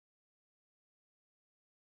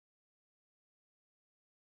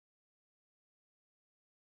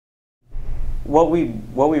what we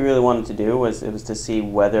really wanted to do was to see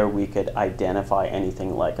whether we could identify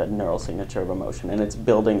anything like a neural signature of emotion, and it's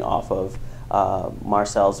building off of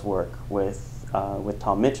Marcel's work with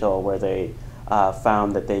Tom Mitchell, where they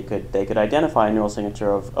found that they could identify a neural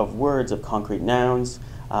signature of words, of concrete nouns,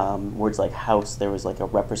 words like house. There was like a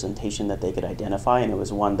representation that they could identify, and it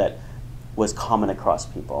was one that was common across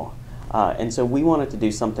people. And so we wanted to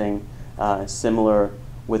do something similar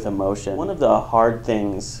with emotion. One of the hard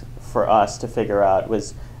things for us to figure out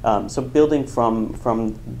was, so building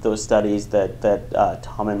from those studies that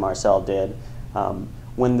Tom and Marcel did,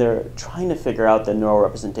 when they're trying to figure out the neural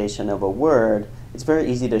representation of a word, it's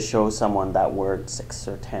very easy to show someone that word 6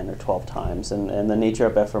 or 10 or 12 times. And the nature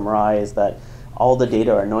of fMRI is that all the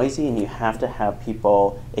data are noisy, and you have to have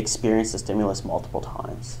people experience the stimulus multiple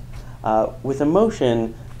times. With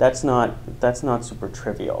emotion, that's not super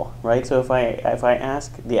trivial, right? So if I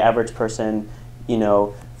ask the average person,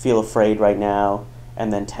 feel afraid right now,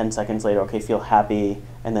 and then 10 seconds later, okay, feel happy,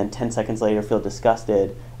 and then 10 seconds later, feel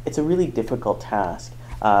disgusted, it's a really difficult task.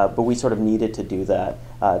 But we sort of needed to do that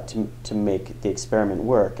to make the experiment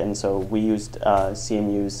work. And so we used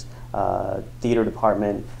CMU's theater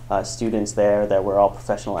department students there that were all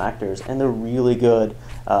professional actors, and they're really good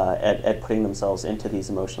at putting themselves into these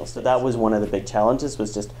emotional states. So that was one of the big challenges,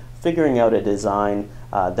 was just figuring out a design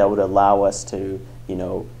that would allow us to,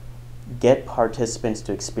 get participants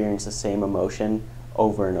to experience the same emotion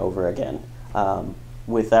over and over again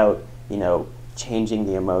without, changing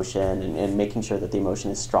the emotion and making sure that the emotion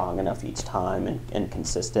is strong enough each time and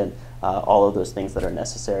consistent, all of those things that are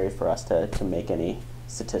necessary for us to make any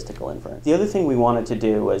statistical inference. The other thing we wanted to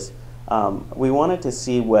do was we wanted to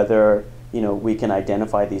see whether we can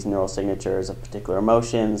identify these neural signatures of particular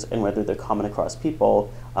emotions and whether they're common across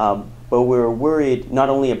people, but we were worried not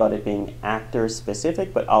only about it being actor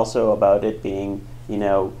specific, but also about it being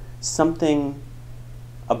something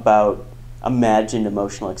about imagined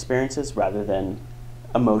emotional experiences rather than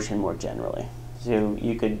emotion more generally. So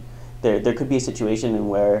there could be a situation in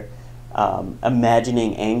where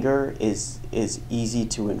imagining anger is easy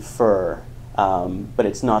to infer, but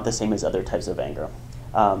it's not the same as other types of anger.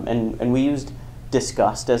 And we used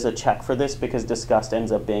disgust as a check for this, because disgust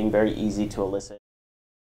ends up being very easy to elicit.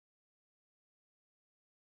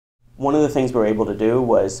 One of the things we were able to do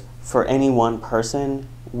was, for any one person,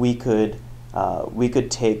 we could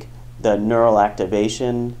take the neural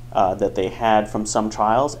activation that they had from some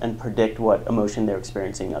trials and predict what emotion they're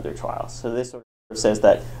experiencing in other trials. So this sort of says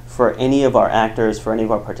that for any of our actors, for any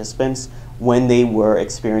of our participants, when they were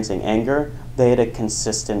experiencing anger, they had a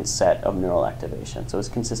consistent set of neural activation. So it's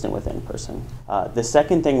consistent with any person. The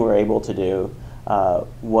second thing we were able to do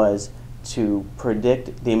was to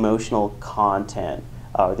predict the emotional content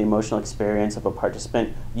or the emotional experience of a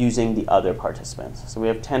participant using the other participants. So we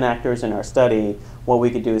have 10 actors in our study. What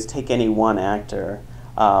we could do is take any one actor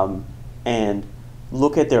and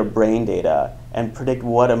look at their brain data and predict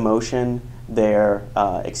what emotion they're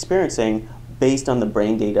experiencing based on the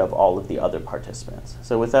brain data of all of the other participants.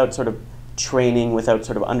 So without sort of training, without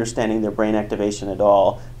sort of understanding their brain activation at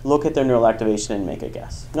all, look at their neural activation and make a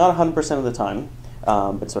guess. Not 100% of the time,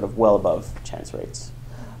 but sort of well above chance rates.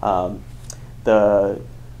 The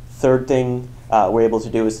third thing we're able to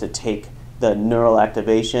do is to take the neural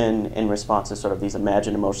activation in response to sort of these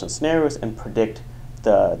imagined emotional scenarios and predict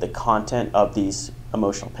the content of these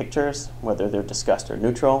emotional pictures, whether they're disgust or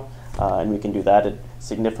neutral, and we can do that at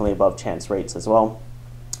significantly above chance rates as well.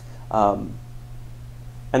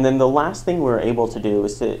 And then the last thing we're able to do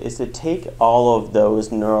is to take all of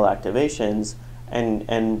those neural activations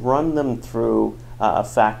and run them through a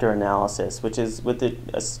factor analysis, which is with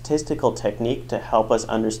a statistical technique to help us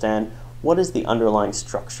understand what is the underlying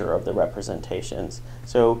structure of the representations.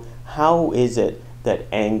 So how is it that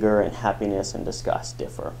anger and happiness and disgust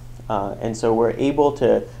differ? And so we're able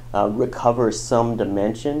to recover some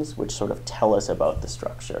dimensions which sort of tell us about the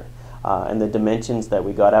structure. And the dimensions that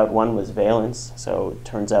we got out, one was valence. So it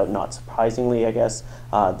turns out, not surprisingly, I guess,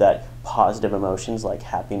 that positive emotions like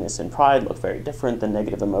happiness and pride look very different than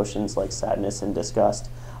negative emotions like sadness and disgust.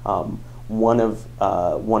 One of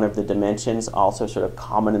the dimensions, also sort of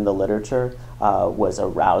common in the literature, was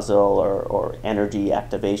arousal or energy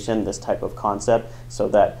activation, this type of concept, so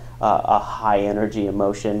that a high energy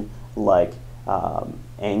emotion like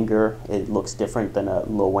anger, it looks different than a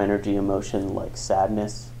low energy emotion like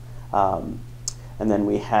sadness. And then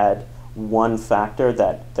we had one factor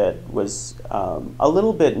that was a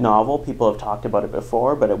little bit novel. People have talked about it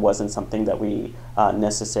before, but it wasn't something that we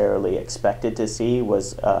necessarily expected to see,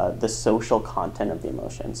 was the social content of the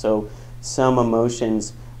emotion. So some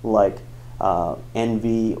emotions like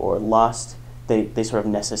envy or lust, they sort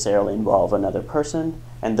of necessarily involve another person,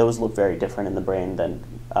 and those look very different in the brain than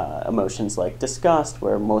emotions like disgust,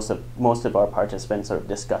 where most of our participants sort of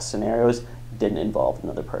discuss scenarios didn't involve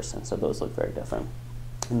another person. So those look very different.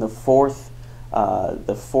 And the fourth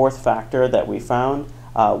factor that we found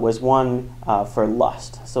was one for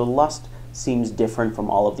lust. So lust seems different from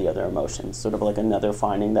all of the other emotions. Sort of like another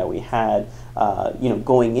finding that we had,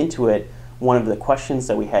 going into it. One of the questions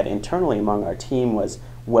that we had internally among our team was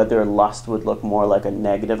whether lust would look more like a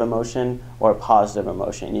negative emotion or a positive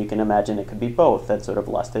emotion. You can imagine it could be both. That sort of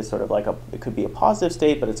lust is sort of like it could be a positive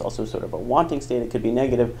state, but it's also sort of a wanting state. It could be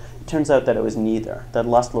negative. It turns out that it was neither. That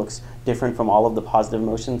lust looks different from all of the positive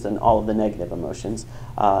emotions and all of the negative emotions.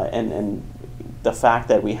 And the fact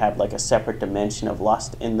that we have like a separate dimension of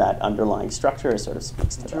lust in that underlying structure is sort of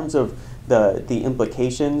speaks to that. In terms of the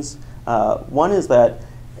implications, one is that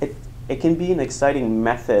it can be an exciting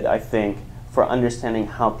method, I think, for understanding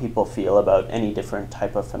how people feel about any different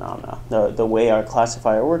type of phenomena. The way our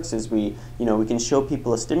classifier works is we can show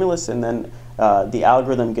people a stimulus, and then the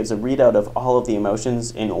algorithm gives a readout of all of the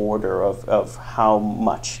emotions in order of how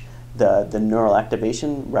much the neural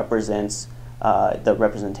activation represents. The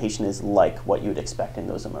representation is like what you'd expect in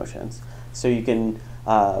those emotions. So you can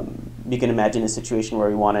imagine a situation where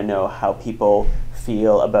we want to know how people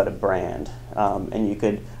feel about a brand, and you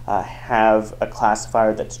could have a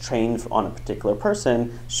classifier that's trained on a particular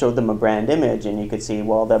person, show them a brand image, and you could see,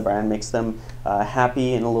 well, that brand makes them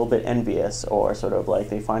happy and a little bit envious, or sort of like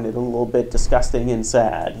they find it a little bit disgusting and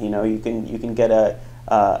sad. You can get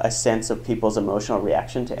a sense of people's emotional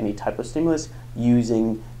reaction to any type of stimulus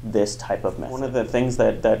using this type of method. One of the things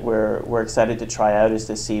that we're excited to try out is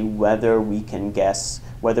to see whether we can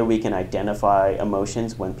identify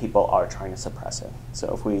emotions when people are trying to suppress it.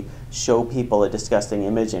 So if we show people a disgusting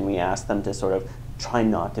image and we ask them to sort of try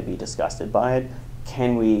not to be disgusted by it,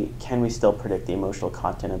 can we still predict the emotional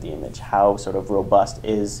content of the image? How sort of robust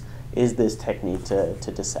is this technique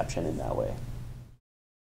to deception in that way?